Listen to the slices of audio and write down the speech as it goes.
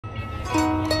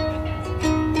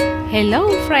Hello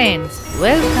friends,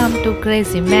 welcome to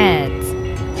Crazy Maths.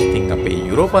 ඉතින් අපේ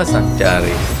යුරෝපා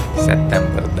සංචාරයේ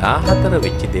සැප්තැම්බර් 14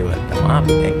 වෙච්ච දේවල් තමයි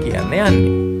අපි දැන් කියන්න යන්නේ.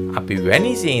 අපි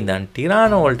වෙනිසියේ ඉඳන්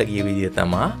ටිරානෝ වලට ගිය විදිය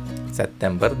තමයි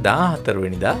සැප්තැම්බර් 14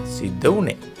 වෙනිදා සිද්ධ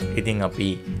වුණේ. ඉතින් අපි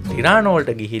ටිරානෝ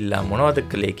වලට ගිහිල්ලා මොනවද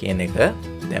කළේ කියන එක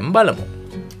දැන් බලමු.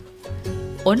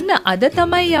 ඔන්න අද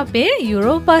තමයි අපේ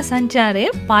යුරෝපා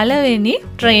සංචාරයේ පළවෙනි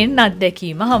ට්‍රේන්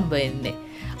අත්දැකීම හම්බ වෙන්නේ.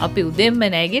 අපි උදෙන්ම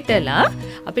නැගිටලා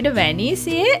අපිට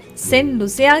වෙනිසියේ සෙන්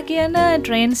ලුසියා කියන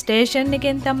ට්‍රේන් ස්ටේෂන්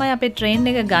එකෙන් තමයි අපේ ට්‍රේන්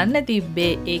එක ගන්න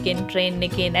තිබ්බේ. ඒකෙන් ට්‍රේන්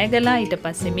එකේ නැගලා ඊට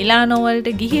පස්සේ මිලානෝ වලට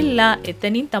ගිහිල්ලා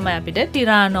එතනින් තමයි අපිට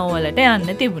ටිරානෝ වලට යන්න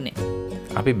තිබුණේ.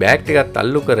 අපි බෑග් ටිකත්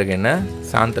අල්ලු කරගෙන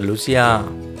සාන්ත ලුසියා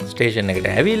ස්ටේෂන් එකට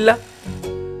ඇවිල්ලා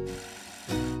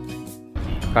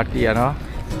කට්ටිය යනවා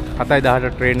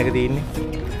 7:10ට ට්‍රේන් එක තියෙන්නේ.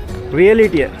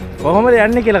 රියැලිටිය කොහොමද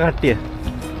යන්නේ කියලා කට්ටිය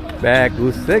බෑග්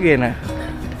උස්සගෙන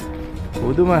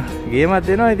පුදුම ගේමක්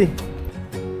දෙනවා ඉතින්.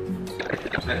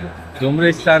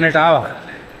 දුම්රිය ස්ථානයට ආවා.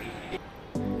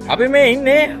 අපි මේ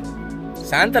ඉන්නේ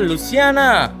සාන්ත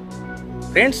ලුසියානා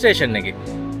ට්‍රේන් ස්ටේෂන් එකේ.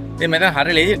 ඉතින් මෙතන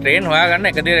හරිය ලේසි ට්‍රේන් හොයාගන්න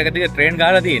එක දිග ට්‍රේන්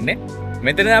ගාලා තියෙන්නේ.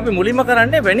 මෙතන අපි මුලින්ම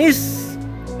කරන්නේ වෙනිස්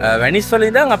වල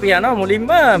ඉඳන් අපි යනවා මුලින්ම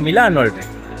මිලාන් වලට.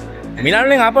 මිලාන්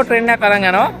වලින් ආපහු ට්‍රේන් එකක් අරන්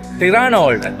යනවා ටිරානෝ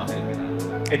වලට.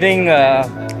 ඉතින්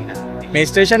මේ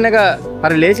ස්ටේෂන් එක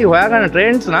හරිය ලේසි හොයාගන්න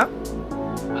ට්‍රේන්ස් නා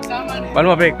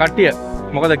බලමු අපේ කට්ටිය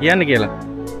මොකද කියන්නේ කියලා.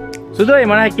 සුදුයි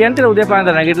මොනවද කියන්නේ උදේ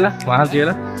පාන්දර නැගිටලා මහන්සි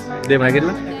වෙලා උදේම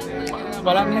නැගිටලා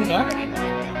බලන්න ඉන්නවා.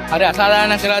 හරි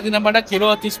අසාධාරණ කියලා දින මට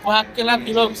කිලෝ 35ක් කියලා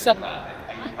කිලෝ 20ක්.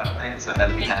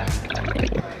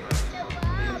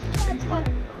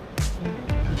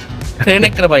 ට්‍රේන්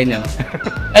එක කරපයින්නවා.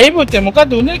 ඇයි පුතේ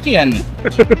මොකද උනේ කියන්නේ?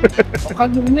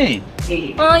 මොකද උනේ?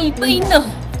 ඉപ്പൊ ඉන්න.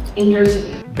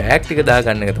 බෑග් ටික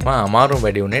දාගන්න එක තමයි අමාරුම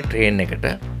වැඩි උනේ ට්‍රේන් එකට.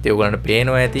 ඉතින් ඔයගොල්ලන්ට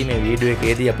පේනවා ඇති මේ වීඩියෝ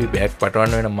එකේදී අපි බෑග්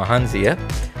පටවන්න වෙන මහන්සිය.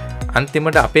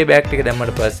 අන්තිමට අපේ බෑග් ටික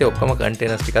දැම්මට පස්සේ ඔක්කොම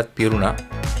කන්ටේනර්ස් ටිකත් පිරුණා.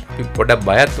 අපි පොඩක්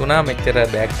බයත් වුණා මෙච්චර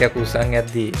බෑග් ටිකක් උස්සන්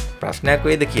යද්දී ප්‍රශ්නයක්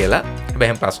වෙයිද කියලා.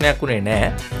 හැබැයි ප්‍රශ්නයක් උනේ නැහැ.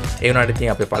 ඒ වුණාට ඉතින්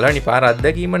අපේ පළවෙනි පාර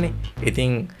අත්දැකීමනේ. ඉතින්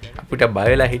අපිට බය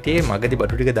වෙලා හිටියේ මගදී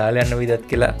බඩු ටික දාලා යන්න වේදත්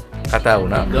කියලා කතා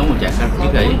වුණා. ගමු ජැකට්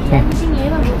ටිකයි. ඉතින්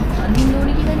ඒවා අඳින්න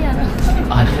ඕනේ කියලා යනවා.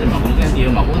 ආයෙත් මගුල්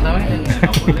කියන්නේ මගුල් තමයි.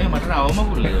 මගුල්නේ මට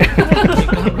අවමගුල්.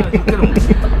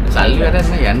 සල්ලි වැඩක්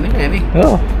නෑ යන්නේ නෑනේ.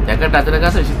 ඔව්. ජැකට් අතර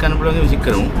ගාස විසික් කරන්න පුළුවන් විසික්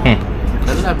කරමු.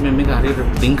 කරලා අපි මේක හරියට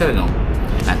ඩින් කරගමු.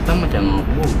 නැත්තම් මචං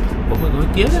ඔබ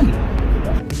තියගන්න.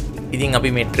 ඉතින් අපි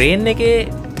මේ ට්‍රේන් එකේ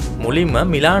මුලින්ම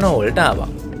මිලානෝ වලට ආවා.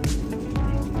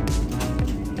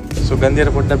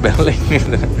 සුගන්ධියට පොඩ්ඩක් බැලලා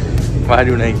ඉන්නද වාඩි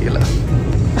උනායි කියලා.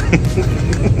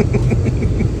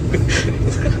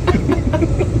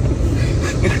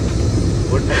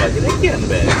 පොඩ්ඩක් වදින කියන්න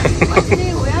බෑ.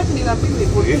 වදිනේ ඔයාට නිකන් අපි මේ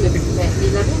පොඩ්ඩක්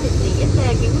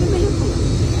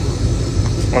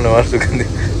මොනවා සුගන්ධි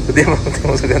උදේම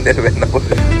සුගන්ධියට වෙන්න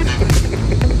පොඩ්ඩක්.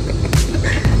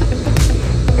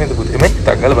 මේක පුතේ මේ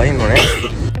තංගල බහින්න ඕනේ.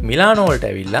 මිලානෝ වලට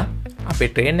ඇවිල්ලා අපේ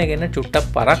ට්‍රේන් එකෙන් චුට්ටක්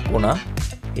පරක් වුණා.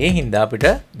 ඒ හින්දා අපිට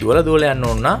දුවලා යන්න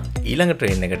ඕන ඊළඟ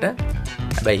ට්‍රේන් එකට.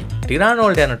 හැබැයි ටිරානෝ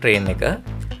වලට යන ට්‍රේන් එක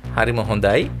හරිම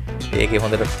හොඳයි. ඒකේ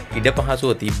හොඳට ඉඩ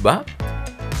පහසුව තිබ්බා.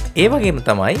 ඒ වගේම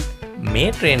තමයි මේ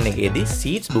ට්‍රේන් එකේදී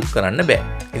සීට්ස් බුක් කරන්න බෑ.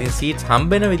 ඉතින් සීට්ස්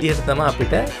හම්බෙන විදිහට තමයි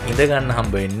අපිට ඉඳ ගන්න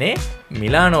හම්බ වෙන්නේ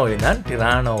මිලානෝ ඉඳන්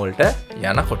ටිරානෝ වලට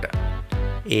යනකොට.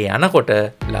 ඒ යනකොට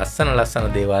ලස්සන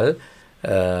දේවල්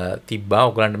තිබ්බා.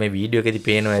 ඔයගලන්ට මේ වීඩියෝ එකේදී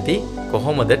පේනවා ඇති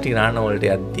කොහොමද ටිරානෝ වලට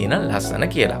යද්දී තියෙන ලස්සන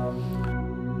කියලා.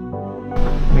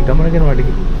 මේ ගමන ගැන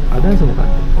වඩේ අදහස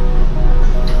මොකක්ද?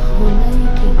 හොඳයි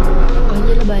ඉතින්.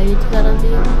 අයියලා බය වෙච්ච තරම්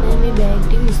දෙයක් මේ බෑග්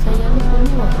ටික ඉස්සර යන්න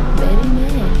පුළුවන්. බැරි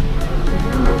නෑ.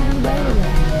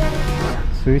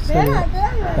 ස්විස්වල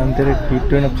අන්තර පිට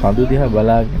වෙන කඳු දිහා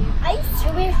බලාගෙන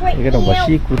ඒකට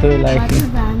වශීකృత වෙලා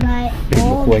ඉන්නේ. ඒ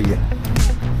ලොකු අයියා.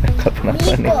 කපනා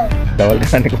කරන්නේ. දවල්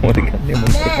ගන්න කොහොමද ගන්නේ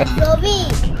මොකද? Robi.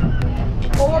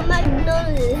 Oh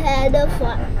McDonald had a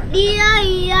fun.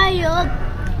 Yo.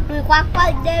 Quack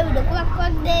day, the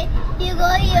quack day. You go.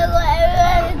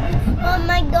 Oh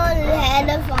McDonald had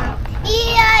a fun.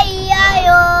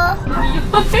 E-I-E-I-O.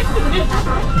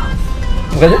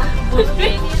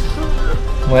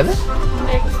 What?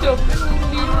 Next stop.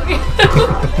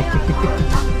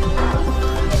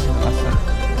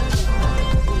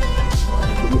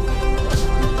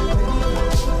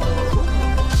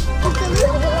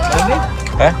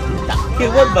 Hah?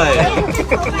 What by?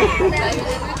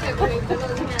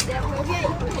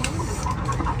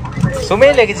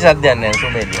 Sumelia කිසි සද්දයක් නැහැ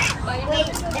සුමේලිය.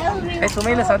 ඒ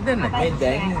සුමේලිය සද්දයක් නැහැ. මේ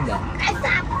දැන් ඉඳලා.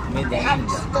 මේ දැන්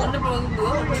ඉඳලා.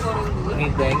 මේ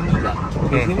දැන් ඉඳලා.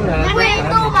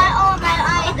 Oh my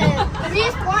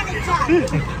Please want a chat.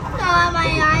 Oh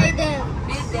my idol.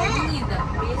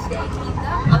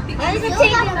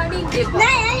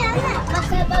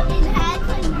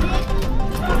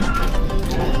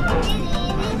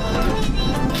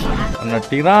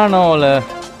 Tirano වල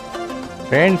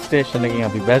train station එකකින්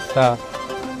අපි බැස්සා.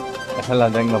 ඇහලා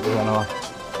දැන් අපි යනවා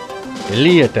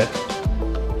එළියට.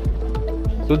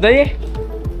 සුද්දයි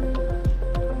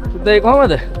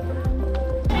කොහමද?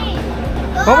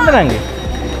 කොහමද නංගි?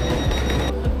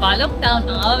 lockdown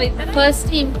ආව විතර ෆස්ට්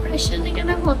ඉම්ප්‍රෙෂන් එක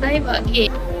නම් හොඳයි වගේ.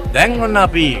 දැන් ඔන්න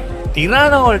අපි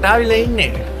ටිරානෝ වලට ආවිලා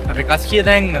ඉන්නේ. අපි කස්කිය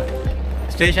දැන්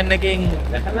ස්ටේෂන් එකෙන්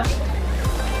දැකලා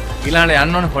ඊළඟට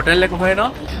යන්න ඕන හොටෙල් එක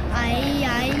හොයනවා.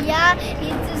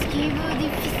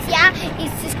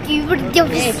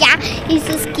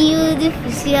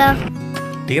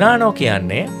 ටිරානෝ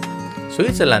කියන්නේ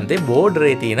ස්විට්සර්ලන්තේ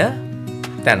බෝඩරේ තියෙන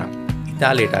තැන.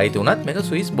 ඉතාලියට අයිති වුණත් මේක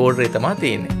ස්විස් බෝඩරේ තමයි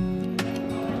තියෙන්නේ.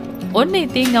 ඔන්න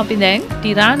ඉතින් අපි දැන්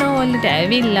ටිරානෝ වලට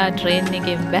ඇවිල්ලා ට්‍රේන්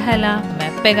එකෙන් බැහැලා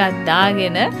මැප් එකක්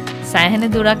දාගෙන සෑහෙන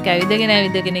දුරක්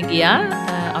ඇවිදගෙන ගියා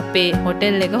අපේ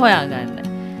හොටෙල් එක හොයාගන්න.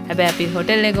 හැබැයි අපි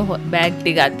හොටෙල් එක බෑග්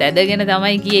ටිකක් ඇදගෙන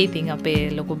තමයි ගියේ. ඉතින් අපේ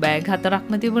ලොකු බෑග්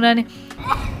 4ක්ම තිබුණානේ.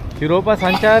 යුරෝපා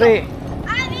සංචාරේ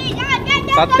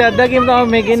සත්‍ය අත්දැකීම් තමයි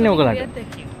මේක ඉන්නේ ඔයගලන්ට.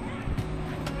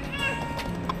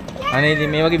 අනේ ඉතින්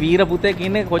මේ වගේ වීර පුතෙක්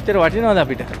ඉන්නේ කොච්චර වටිනවද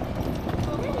අපිට?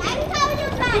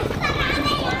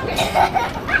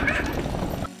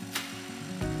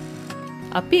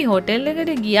 අපි හොටෙල්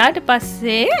එකට ගියාට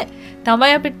පස්සේ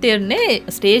තමයි අපිට තේරුනේ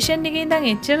ස්ටේෂන් එකේ ඉඳන්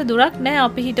එච්චර දුරක් නැහැ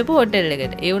අපි හිටපු හොටෙල්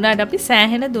එකට. ඒ වුණාට අපි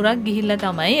සෑහෙන දුරක් ගිහිල්ලා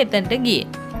තමයි එතනට ගියේ.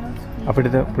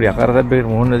 අපිට පොඩි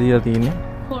අකාරදැබ්බේකට මොහොන දීලා තියෙන්නේ.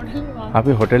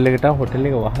 අපි හොටෙල් එකට හොටෙල්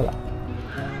එක වහලා.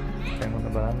 දැන් ඔන්න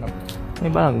බලන්න.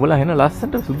 මේ බලන්න උඹලා එන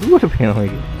ලස්සනට සුදුවට පේනවා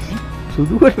ඒක.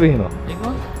 සුදුවට පේනවා.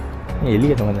 මේ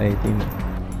එළියටම දැන් තියෙන්නේ.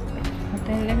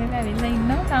 හොටෙල් එකට ඇවිල්ලා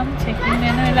ඉන්නවා තාම චෙකින්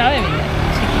යන වෙලාවෙ වෙලා.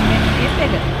 චෙකින් යන කීප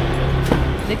එක.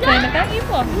 දෙක වෙනකන්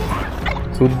ඉපුවා.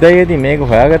 සුද්දයේදී මේක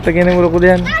හොයාගත්ත කෙනෙකු ලොකු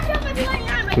දෙයක්.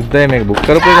 සුද්දය මේක බුක්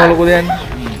කරපු එක ලොකු දෙයක්.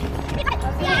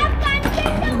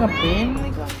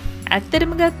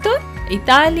 ඇත්තටම ගත්තොත්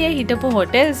ඉතාලියේ හිටපු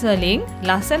හොටෙල්ස් වලින්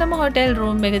ලස්සනම හොටෙල්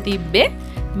රූම් එක තිබ්බේ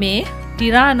මේ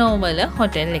ටිරානෝ වල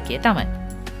හොටෙල් එකේ තමයි.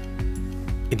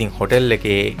 ඉතින් හොටෙල්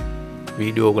එකේ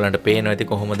වීඩියෝ ඔයගලන්ට පේනවා ඇති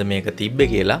කොහොමද මේක තිබ්බේ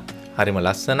කියලා. හරිම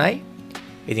ලස්සනයි.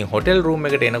 ඉතින් හොටෙල් රූම්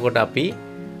එකට එනකොට අපි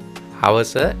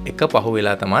හවස 1 පහු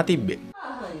වෙලා තමයි තිබ්බේ.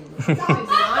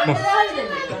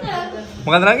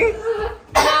 මොකද නංගි?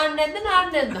 නාන්න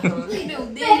නැද්ද? ඉතින්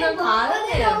උදේ ඉඳන්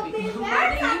කාලේ අපි.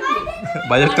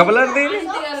 බජට් කපලා දෙන්නේ.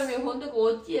 ඉතින් මේ හොඳ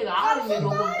කෝච්චි එක ආවේ මේ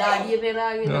මොකද දාඩිය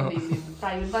පෙරාගෙන මේ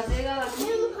ටයිල් පස්සේ ගාලා.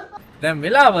 දැන්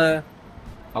වෙලාව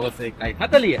හවස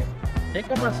 1:40යි. ඒක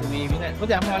ප්‍රශ්නේ මේ විනාඩි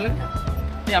පොඩි අම්මවල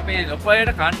මේ අපේ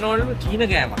ලොපයට කන්න ඕනේ චීන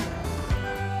කෑමක්.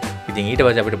 ඉතින් ඊට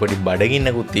පස්සේ අපිට පොඩි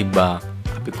බඩගින්නකුත් තිබ්බා.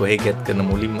 අපි කොහේ ගියත් කරන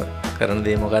මුලින්ම කරන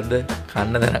දේ මොකද්ද?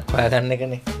 කන්න දණක් හොයාගන්න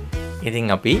එකනේ.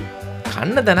 ඉතින් අපි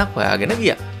කන්න දණක් හොයාගෙන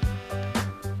ගියා.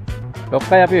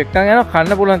 ලොක්කයි අපි එක්කන් යනවා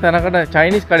කන්න පුළුවන් තැනකට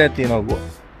චයිනීස් කඩයක් තියෙනවා ගෝ.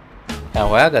 දැන්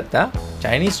හොයාගත්තා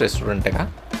චයිනීස් රෙස්ටුරන්ට් එකක්.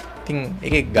 ඉතින්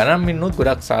ඒකේ ගණන් මිනුත්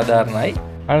ගොඩක් සාධාරණයි.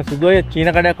 අර සුදුවේ චීන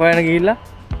කඩයක් හොයන්න ගිහිල්ලා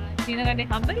චීන කඩේ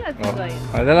හම්බෙලා සුදුයි.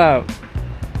 අදලා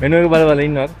මෙනු එක බල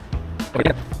ඉන්නවද?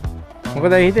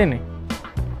 මොකද හිතෙන්නේ?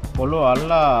 පොළොව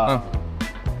අල්ලා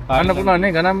ආන්න පුළුවන්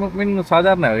නේ ගණන් මිනුත්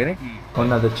සාධාරණයි වගේ නේ.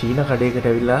 ඔන්න අද චීන කඩේකට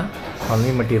ඇවිල්ලා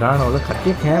අනිම ටිරානෝ වල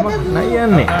කට්ටිය කෑමක් නයි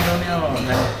යන්නේ.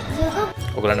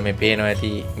 ඔයගලන්ට මේ පේනවා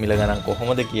ඇති මිල ගණන්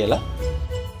කොහොමද කියලා.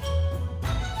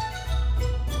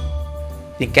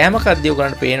 ඉතින් කෑම කද්දී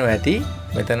ඔයගලන්ට පේනවා ඇති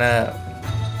මෙතන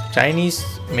චයිනීස්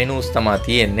මෙනුස් තමයි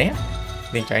තියෙන්නේ.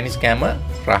 ඉතින් චයිනීස් කෑම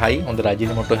රහයි හොඳ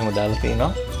රජින මොට්ටෝ එහෙම දාලා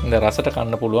තියෙනවා. හොඳ රසට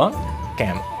කන්න පුළුවන්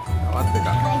කෑම. තවත් එකක්.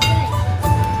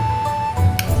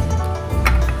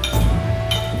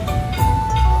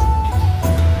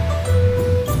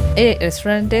 ඒ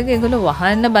රෙස්ටුරන්ට් එක ඒගොල්ලෝ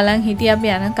වහන්න බලන් හිටිය අපි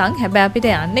යනකම්. හැබැයි අපිට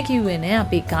යන්න කිව්වේ නෑ.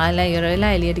 අපි කාලා ඉවර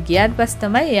වෙලා එළියට ගියාට පස්සේ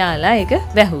තමයි එයාලා ඒක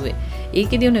වැහුවේ.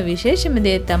 ඒකෙදි උන විශේෂම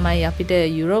දේ තමයි අපිට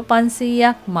යුරෝ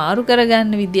 500ක් මාරු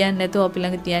කරගන්න විදියක් නැතුව අපි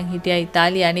ළඟ තියන් හිටියා.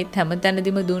 ඉතාලිය අනිත්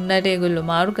හැමතැනදීම දුන්නට ඒගොල්ලෝ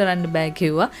මාරු කරන්න බෑ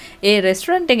කිව්වා. ඒ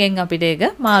රෙස්ටුරන්ට් එකෙන් අපිට ඒක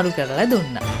මාරු කරලා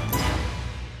දුන්නා.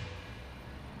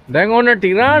 දැන් ඔන්න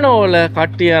ටිරානෝ වල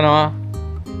කට්ටිය යනවා.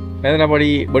 මෙතන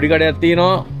බොඩි කඩයක්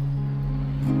තියෙනවා.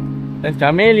 දැන්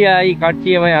චමේලියායි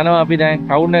කට්ටියම යනවා අපි දැන්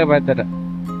ටවුන් එක පැත්තට.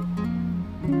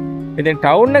 ඉතින්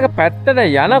ටවුන් එක පැත්තට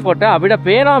යනකොට අපිට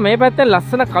පේනවා මේ පැත්තේ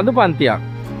ලස්සන කඳු පන්තියක්.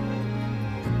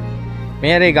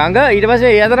 මේ හරි ගඟ ඊට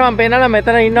පස්සේ ඒ අතර මම පේනවා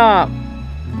මෙතන ඉන්නවා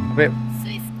අපේ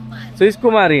ස්විස්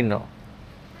කුමාරී ඉන්නවා.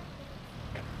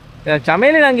 දැන්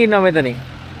චමේලි නංගි ඉන්නවා මෙතනින්.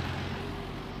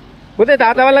 පුතේ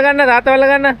තාත්තවල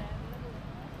ගන්න.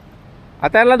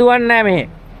 අතැරලා දුවන්නේ නැහැ මෙහෙ.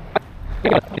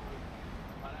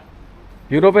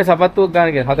 යුරෝපේ සපත්තුවක්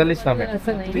ගන්න කියලා 49.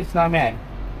 39යි.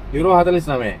 යුරෝ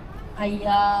 49යි.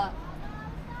 අයියා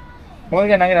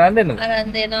මොකද නංගි අරන් දෙන්නද? අරන්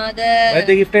දෙනවද? ඔයද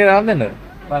gift එක අරන් දෙන්නද?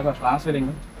 බාග ට්‍රාන්ස්ෆරින්.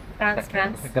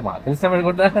 ට්‍රාන්ස්. ඒක මාතෙන් සමහර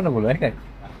කොට දාන්න පුළුවන් ඒකයි.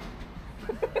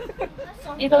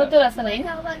 ඒක උතු ලස්සනයි.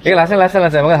 ඒක ලස්සන.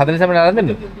 මොකද 49 අරන්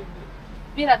දෙන්නද?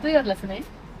 මේ රතු එක ලස්සනයි.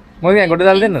 මොකද කොට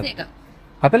දාලා දෙන්නද?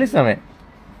 49.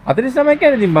 49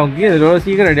 කියන්නේ ඉතින් මම කීයද ඩොලර්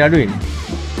 100 කට අඩු වෙන්නේ.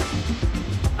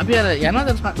 අපි අර යනවද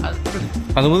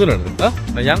කඳු මුදුනට?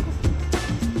 යන්.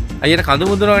 අයියට කඳු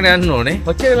මුදුනකට යන්න ඕනේ.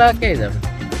 කොච්චර වෙලාවක් ඇයිද?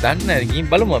 දන්නේ නැහැ. ගිහින්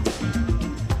බලමු අපි.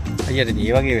 අයියට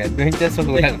මේ වගේ ඇඩ්වෙන්චර්ස් වලට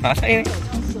ගොඩක් ආසයිනේ.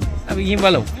 අපි ගිහින්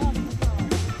බලමු.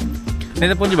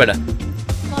 නේද පුංචි බඩ?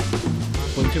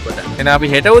 පුංචි බඩ. එහෙනම් අපි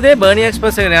හෙට උදේ බර්නි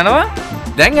එක්ස්ප්‍රස් එකට යනවා.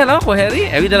 දැන් යනවා කොහේ හරි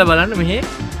ඇවිදලා බලන්න මෙහි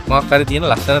මොකක් හරි තියෙන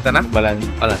ලස්සන තැනක් බලන්න.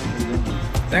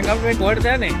 දැන් අපි මේ කොහෙටද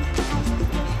යන්නේ?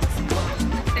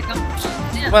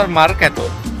 Super market.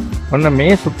 ඔන්න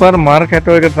මේ සුපර් මාකට්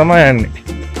එක තමයි යන්නේ.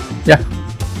 යා.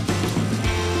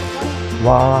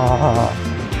 වා.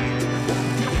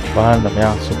 බලන්න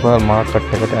මෙයා සුපර් මාකට්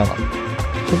එකට යනවා.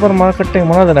 සුපර් මාකට් එක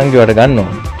මොනවද නංගි වලට ගන්න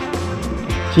ඕන?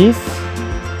 චීස්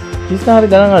හරි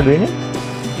ගණන් අඩුයි නේ.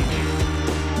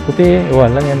 පුතේ ඔය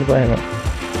අල්ලන් යන්න බෑ නේද?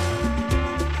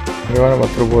 ඒවන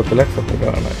වතුර බෝතලයක් සතුට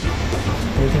ගන්නවා.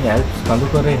 ඉතින් ඇල්ප්ස් කඳු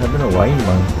කරේ හදන වයින්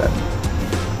මං හිතන්නේ.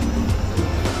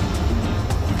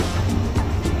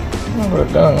 මම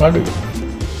ගණන් අඩුයි.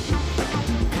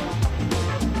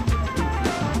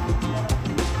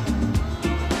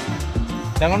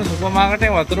 දැන් ඔන්න සුපර් මාකට්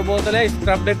එකේ වතුර බෝතලේ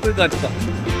ස්ක්‍රබ් එකක් ගත්තා.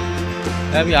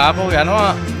 දැන් අපි ආපහු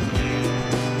යනවා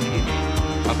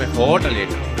අපේ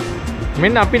හෝටලෙට.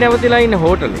 මෙන්න අපි නැවතිලා ඉන්න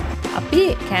හෝටලේ. අපි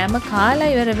කෑම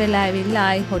කාලා ඉවර වෙලා ඇවිල්ලා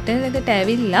ආයි හොටෙල් එකට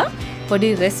ඇවිල්ලා පොඩි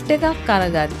රෙස්ට් එකක්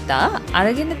අරගත්තා.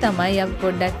 අරගෙන තමයි අපි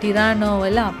පොඩ්ඩක් ටිරානෝ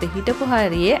වල අපි හිටපු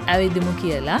හරියේ ඇවිදිමු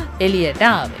කියලා එළියට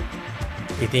ආවේ.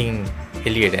 ඉතින්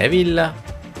එළියට ඇවිල්ලා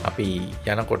අපි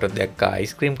යනකොට දැක්කා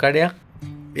අයිස්ක්‍රීම් කඩයක්.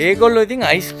 ඒගොල්ලෝ ඉතින්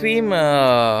අයිස්ක්‍රීම්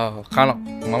කනවා.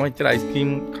 මම ඉතල අයිස්ක්‍රීම්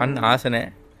කන්න ආස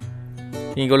නැහැ.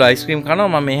 ඒගොල්ලෝ අයිස්ක්‍රීම් කනවා.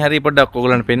 මම මේ හැරි පොඩ්ඩක්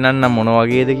ඔයගොල්ලන්ට පෙන්නන්නම් මොන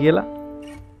වගේද කියලා.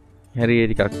 හැරි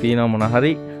ටිකක් තියෙනවා මොන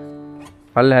හරි.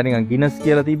 පල්ලෙහා නිකන් ගිනස්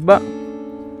කියලා තිබ්බා.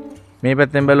 මේ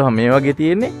පැත්තෙන් බැලුවම මේ වගේ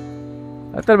තියෙන්නේ.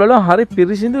 අතල් බැලුවම හරි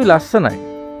පිරිසිදුයි ලස්සනයි.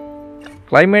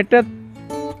 ක්ලයිමේට් එකත්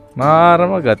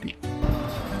මාරම ගති.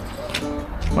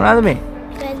 මොනවාද මේ?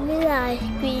 Vanilla ice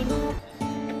cream.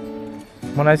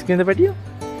 මොන අයිස්ක්‍රීම්ද පැටියෝ?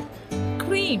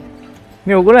 ක්‍රීම්.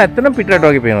 මේ ඔයගොල්ලෝ ඇත්තටම පිටරට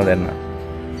වගේ පේනවා දැන් නම්.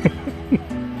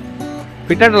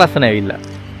 පිටරට ලස්සන ඇවිල්ලා.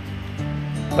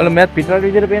 ඔයාලා මෑත් පිටරට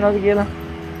විදිහට පේනවද කියලා?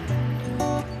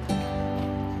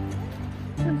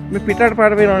 මේ පිටරට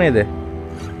පාට පේනව නේද?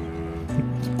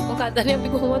 මොකද අපි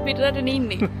කොහොමද පිටරට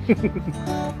ඉන්නේ?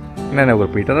 නෑ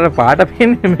ඔයගොල්ලෝ පිටරට පාට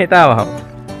පේන්නේ මෙහෙට ආවම.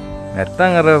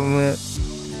 නැත්තම් අර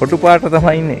පොටු පාට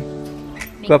තමයි ඉන්නේ.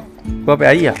 කොපේ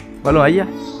අයියා. බලමු අයියා.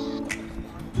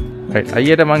 රයිට්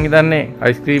අයියට මං හිතන්නේ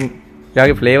අයිස්ක්‍රීම්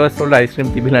යාගේ ෆ්ලේවර්ස් වල අයිස්ක්‍රීම්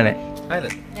තිබිලා නැහැ.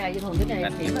 හරිද? නෑ අයියා හොඳ නෑ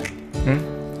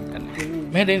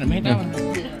මෙහෙට එන්න.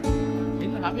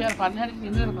 ඉන්න අපි අර පන්නහරි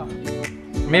ඉඳලා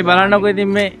මේ බලන්නකො ඉතින්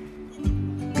මේ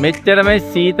මෙච්චර මේ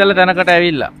සීතල තැනකට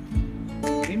ඇවිල්ලා.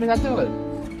 ඉන්නේ ගත්තවද?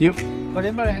 තියු.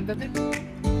 කොහෙන්ද හැන්දද?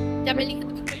 ජමෙලි.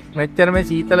 මෙච්චර මේ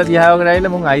සීතල දිහාවකට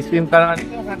ඇවිල්ලා මුන් අයිස්ක්‍රීම් කරනවා.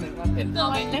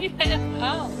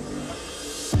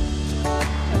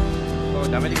 ඔව්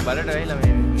ජමෙලි බලට ඇවිල්ලා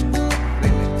මේ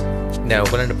දැන්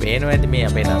ඔයගලන්ට පේනවා ඇති මේ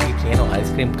අපේ නංගි කියන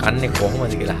අයිස්ක්‍රීම් කන්නේ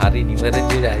කොහොමද කියලා. හරි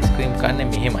නිවැරදිව අයිස්ක්‍රීම් කන්නේ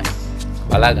මෙහෙමයි.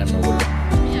 බලා ගන්න ඕගොල්ලෝ.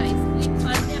 මේ අයිස්ක්‍රීම්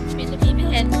කන්නේ අපි මෙන්න මේ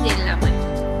හැන්ඩල් ළමයි.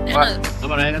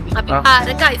 අපි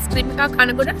ආරක අයිස්ක්‍රීම් එකක්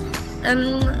කනකොට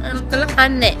කළ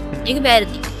කන්නේ. ඒක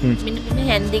වැරදි. මෙන්න මේ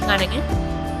හැන්ඩල් කනගෙන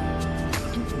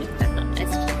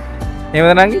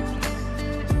එහෙමද නංගි?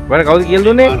 ඔයාලා කවුද කියලා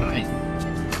දුන්නේ?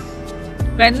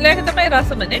 වැනිලා එක තමයි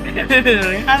රසම නේ.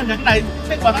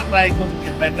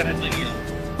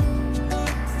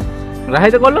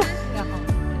 රහිත කොල්ලෝ?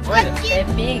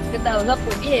 මේ එක දවසක්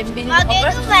පොඩි එම්බිලි Mage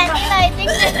tu vanilla I think.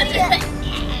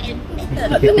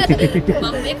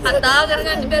 මම මේ කතා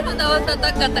කරගන්න බැරුව දවස් 7ක්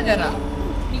ගත කරා.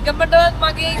 නිකමටවත්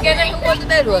මගේ ගැන කොහොමද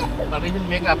දරුවා? මම ඉතින්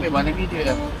මේක අපේ වන වීඩියෝ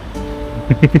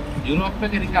එක යුරෝප්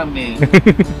එකේ නිකන් මේ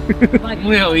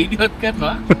මම වීඩියෝත්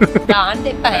කරනවා දාන්න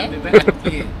එපා.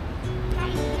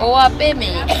 ඕ අපේ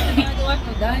මේ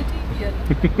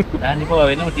දාන්න එපා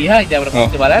වෙනම 30යි ඉතින් අපිට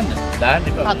පස්සේ බලන්න දාන්න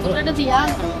එපා. හතුරට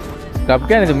තියාගන්න. කප්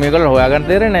කියන්නේ මේගොල්ලෝ හොයාගන්න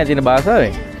තේරෙන්නේ නැහැ තියෙන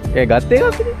භාෂාවෙන්. ඒ ගත්තේ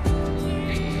එකක් ඉතින්.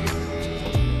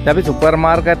 දැන් අපි සුපර්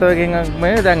මාකට් එකකින්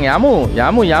මේ දැන් යමු.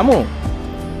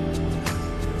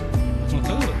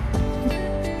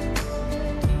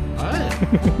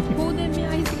 කෝදෙන් මේ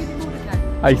අයිස් එකේ තිබුණා.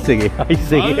 අයිස් එකේ අයිස්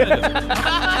එකේ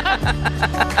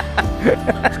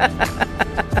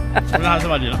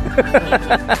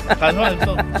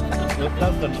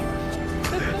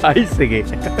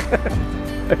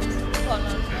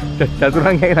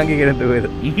චතුරංගය ළඟ කියන දුවේද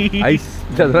අයිස්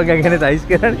චතුරංගය කියන්නේ අයිස්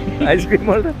කරන්නේ අයිස්ක්‍රීම්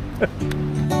වලට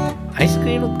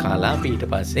අයිස්ක්‍රීම් කාලා ඊට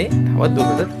පස්සේ තවත්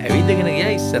දුරටත් ඇවිදගෙන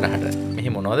ගියා ඉස්සරහට මෙහි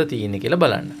මොනවද තියෙන්නේ කියලා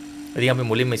බලන්න. ඉතින් අපි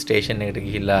මුලින්ම ස්ටේෂන් එකට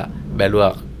ගිහිල්ලා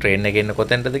බැලුවා ට්‍රේන් එක එන්න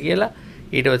කොතැනටද කියලා.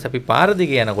 ඊට පස්සේ අපි පාර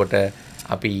දිගේ යනකොට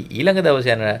අපි ඊළඟ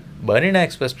දවසේ යන බර්නිනා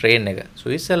එක්ස්ප්‍රස් ට්‍රේන් එක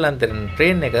ස්විට්සර්ලන්තෙන්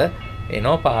ට්‍රේන් එක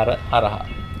එනවා පාර හරහා.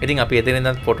 ඉතින් අපි එතන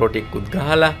ඉඳන් ෆොටෝ ටිකකුත්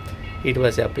ගහලා ඊට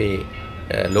පස්සේ අපේ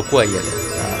ලොකු අයියට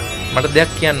මට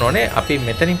දෙයක් කියන්න ඕනේ. අපි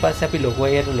මෙතනින් පස්සේ අපි ලොකු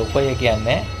අයියා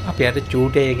කියන්නේ අපි අර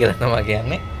චූටි අයියා කියලා තමයි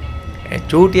කියන්නේ.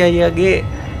 චූටි අයියාගේ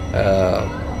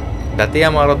දතේ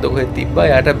අමාරුවක් කොහෙද තිබ්බා.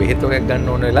 එයාට බෙහෙත් වගේක් ගන්න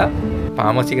ඕන වෙලා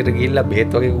ෆාමසියකට ගිහිල්ලා බෙහෙත්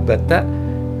වගේක් ගත්තා.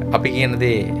 අපි කියන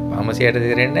දේ ෆාමසියට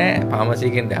දෙරෙන්නේ නැහැ.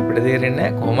 ෆාමසියකින් අපිට දෙරෙන්නේ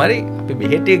නැහැ. කොහොම හරි අපි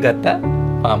බෙහෙත් ටික ගත්තා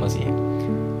ෆාමසියෙන්.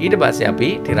 ඊට පස්සේ අපි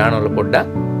ටිරානෝ වල පොඩ්ඩක්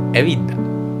ඇවිද්දා.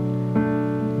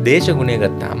 දේශගුණය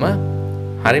ගත්තාම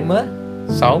හරිම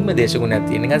සෞම්‍ය දේශගුණයක්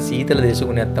තියෙන එක සීතල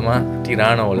දේශගුණයක් තමයි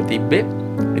ටිරානෝ වල තිබ්බේ.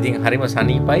 ඉතින් හරිම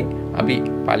සනීපයි. අපි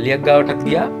පල්ලියක් ගාවට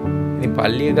ගියා. ඉතින්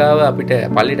පල්ලිය ගාව අපිට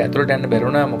පල්ලියට ඇතුළට යන්න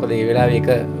බැරුණා. මොකද ඒ වෙලාවේ එක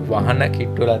වාහන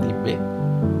කිට්ටු වෙලා තිබ්බේ.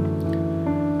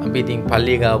 අපි ඉතින්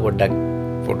පල්ලිය ගාව පොඩ්ඩක්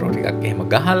ෆොටෝ ටිකක් එහෙම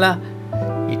ගහලා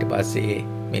ඊට පස්සේ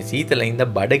මේ සීතල ඉඳ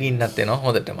බඩගින්නත් එනවා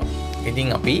හොඳටම. ඉතින්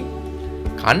අපි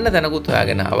කන්න තැනකුත්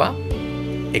හොයාගෙන ආවා.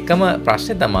 එකම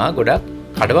ප්‍රශ්නේ තමයි ගොඩක්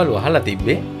කඩවල් වහලා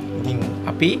තිබ්බේ. ඉතින්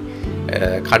අපි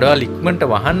කඩවල් ඉක්මනට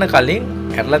වහන්න කලින්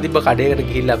ඇරලා තිබ්බ කඩේකට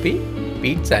ගිහිල්ලා අපි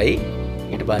පීට්සායි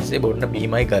ඊට පස්සේ බොන්න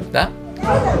බීමයි ගත්තා.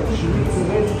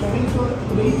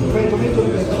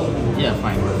 Yeah,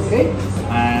 fine. Okay.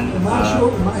 And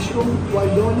Mushroom, why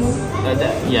don't you?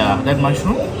 that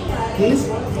mushroom. Please.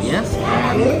 Yes.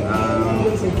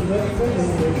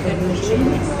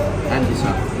 And this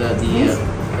one,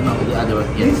 no, the other one.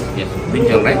 Yes, yes.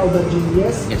 Brinjal, right?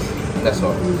 Yes. Yes, that's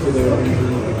all.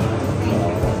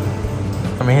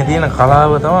 මෙහි තියෙන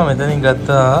කලාව තමයි මෙතනින්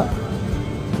ගත්තා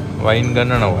වයින්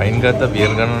ගන්නවා වයින් ගත්තා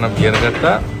බියර් ගන්නවා බියර්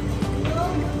ගත්තා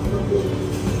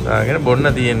සාගෙන බොන්න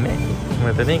තියෙන්නේ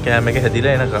මෙතනින් කෑම එක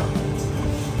හැදිලා එනකම්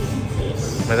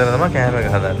මෙතන තමයි කෑම එක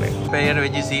හදන්නේ අපේ යට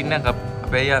වෙජි සීන් එක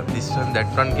අපේ ය this one that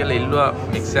one කියලා ඉල්ලුවා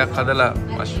මික්ස් එකක් හදලා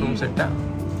මෂ්රූම් සෙට් එක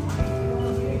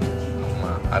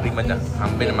හරි මචං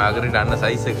හම්බෙන්නේ මාගරිට අන්න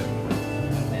සයිස් එක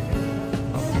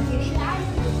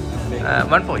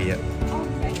one for here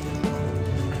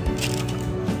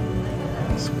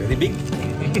very big.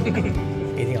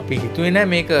 ඉතින් අපි හිතුවේ නෑ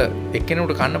මේක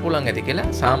එක්කෙනෙකුට කන්න පුළුවන් ඇති කියලා.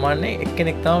 සාමාන්‍යයෙන්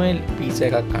එක්කෙනෙක් තමයි පීසා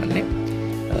එකක් කන්නේ.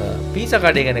 පීසා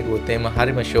කඩේ ගැන කිව්වොත් එහෙම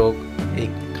හරිම ෂෝක්. ඒ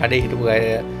කඩේ හිටපු අය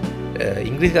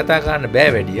ඉංග්‍රීසි කතා කරන්න බෑ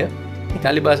වැඩිය.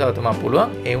 ඉතාලි භාෂාව තමයි පුළුවන්.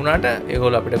 ඒ වුණාට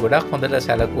ඒගොල්ලෝ අපිට ගොඩක් හොඳට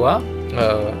සැලකුවා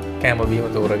කෑම බීම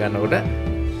තෝරගන්නකොට.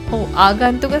 ඔව්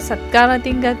ආගන්තුක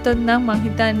සත්කාරතින් ගත්තොත් නම් මං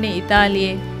හිතන්නේ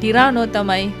ඉතාලියේ ටිරානෝ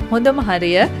තමයි හොඳම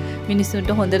හරිය. මිනිස්සුන්ට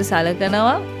හොඳට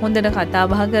සලකනවා හොඳට කතා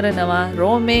බහ කරනවා.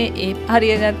 රෝමේ ඒ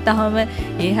හරිය ගත්තාම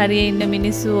ඒ හරියේ ඉන්න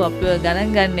මිනිස්සු අපිව ගණන්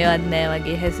ගන්නවත් නෑ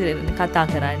වගේ හැසිරෙන කතා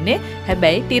කරන්නේ.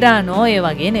 හැබැයි ටිරානෝ ඒ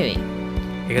වගේ නෙවෙයි.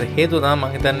 ඒකට හේතුව තමයි මම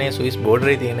හිතන්නේ ස්විස්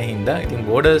බෝඩරේ තියෙන හින්දා. ඉතින්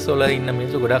බෝඩර්ස් වල ඉන්න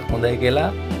මිනිස්සු ගොඩක් හොඳයි කියලා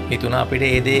හිතුණා. අපිට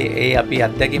ඒ අපි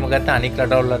අත්දැකීම ගත්ත අනික්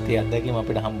රටවල්ලත් ඒ අත්දැකීම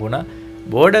අපිට හම්බුණා.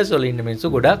 බෝඩර්ස් වල ඉන්න මිනිස්සු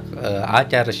ගොඩක්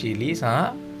ආචාරශීලී සහ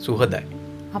සුහදයි.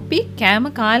 අපි කෑම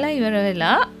කාලා ඉවර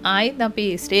වෙලා ආයෙත් අපි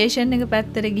ස්ටේෂන් එක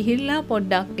පැත්තට ගිහිල්ලා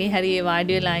පොඩ්ඩක් ඒ හරියේ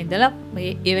වාඩි වෙලා ඉඳලා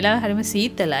ඒ වෙලාවේ හරිම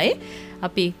සීතලයි.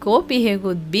 අපි කෝපි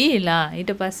එකකුත් බීලා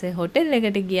ඊට පස්සේ හොටෙල්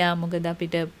එකට ගියා. මොකද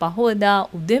අපිට පහවදා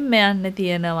උදෙන්ම යන්න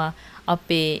තියෙනවා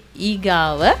අපේ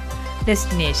ඊගාව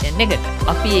ඩෙස්ටිනේෂන් එකට.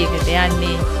 අපි ඒකට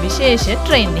යන්නේ විශේෂ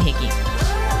ට්‍රේන් එකකින්.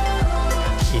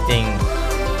 ඉතින්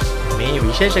මේ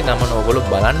විශේෂ ගමන ඔයගොල්ලෝ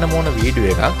බලන්න ඕන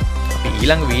වීඩියෝ එකක්. අපි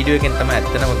ඊළඟ වීඩියෝ එකෙන් තමයි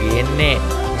ඇත්තටම ගේන්නේ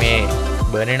මේ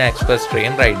බර්නිනා එක්ස්ප්‍රස්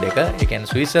ට්‍රේන් රයිඩ් එක. ඒ කියන්නේ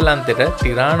ස්විට්සර්ලන්තෙට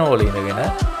ටිරානෝ වල ඉඳගෙන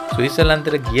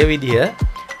ස්විට්සර්ලන්තෙට ගිය විදිය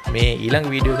මේ ඊළඟ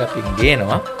වීඩියෝ එක අපි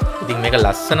ගේනවා. ඉතින් මේක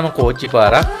ලස්සනම කෝච්චි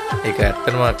පාරක්. ඒක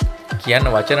ඇත්තටම කියන්න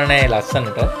වචන නැහැ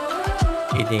ලස්සනට.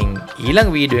 ඉතින් ඊළඟ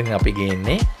වීඩියෝ එකෙන් අපි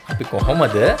ගේන්නේ අපි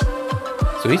කොහොමද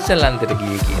ස්විට්සර්ලන්තෙට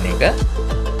ගියේ කියන එක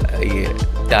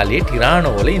ඉතාලියේ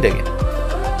ටිරානෝ වල ඉඳගෙන.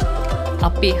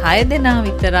 අපි 6 දෙනා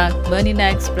විතරක් බර්නිනා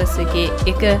එක්ස්ප්‍රස් එකේ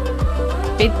එක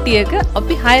පෙට්ටියක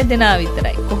අපි 6 දෙනා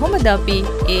විතරයි. කොහොමද අපි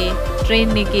ඒ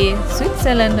ට්‍රේන් එකේ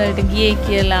ස්විට්සර්ලන්ත වලට ගියේ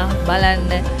කියලා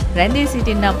බලන්න රැඳී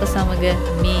සිටින්න අප සමග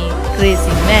මේ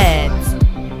ක්‍රේසි මෑන්